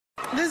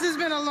This has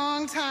been a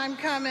long time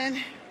coming.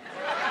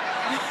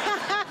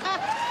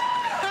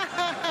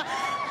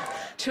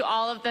 To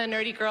all of the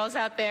nerdy girls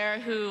out there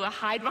who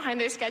hide behind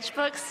their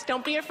sketchbooks,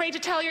 don't be afraid to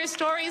tell your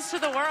stories to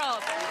the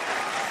world.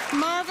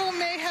 Marvel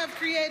may have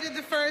created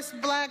the first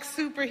black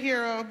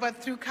superhero, but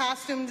through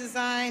costume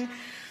design,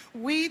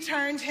 we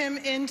turned him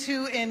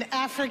into an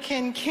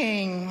African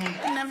king.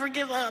 Never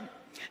give up.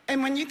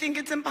 And when you think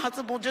it's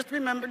impossible, just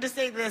remember to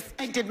say this: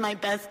 I did my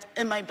best,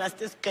 and my best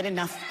is good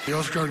enough. The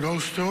Oscar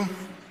goes to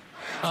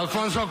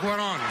Alfonso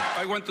Cuarón.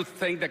 I want to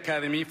thank the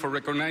Academy for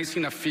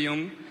recognizing a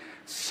film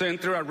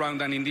centered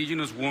around an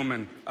indigenous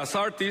woman. As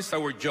artists,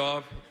 our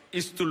job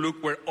is to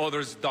look where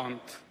others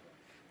don't.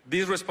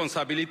 This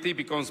responsibility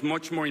becomes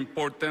much more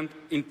important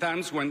in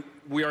times when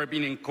we are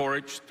being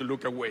encouraged to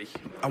look away.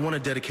 I want to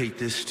dedicate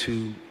this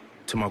to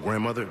my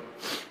grandmother,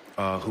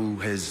 who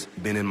has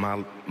been in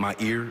my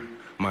ear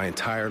my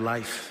entire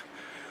life,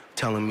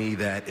 telling me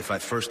that if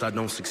at first I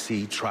don't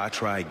succeed,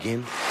 try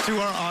again. To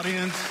our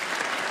audience,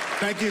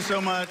 thank you so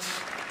much.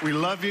 We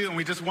love you, and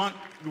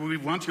we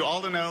want you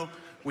all to know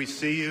we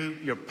see you.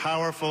 You're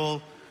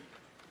powerful.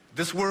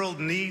 This world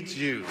needs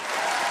you.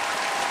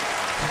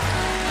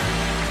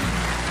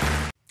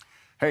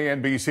 Hey,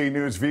 NBC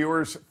News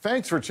viewers,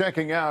 thanks for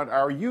checking out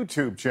our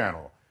YouTube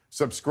channel.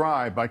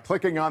 Subscribe by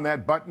clicking on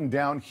that button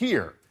down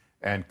here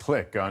and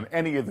click on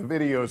any of the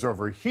videos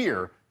over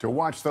here to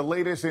watch the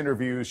latest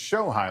interviews,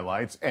 show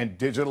highlights, and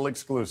digital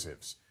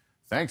exclusives.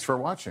 Thanks for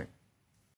watching.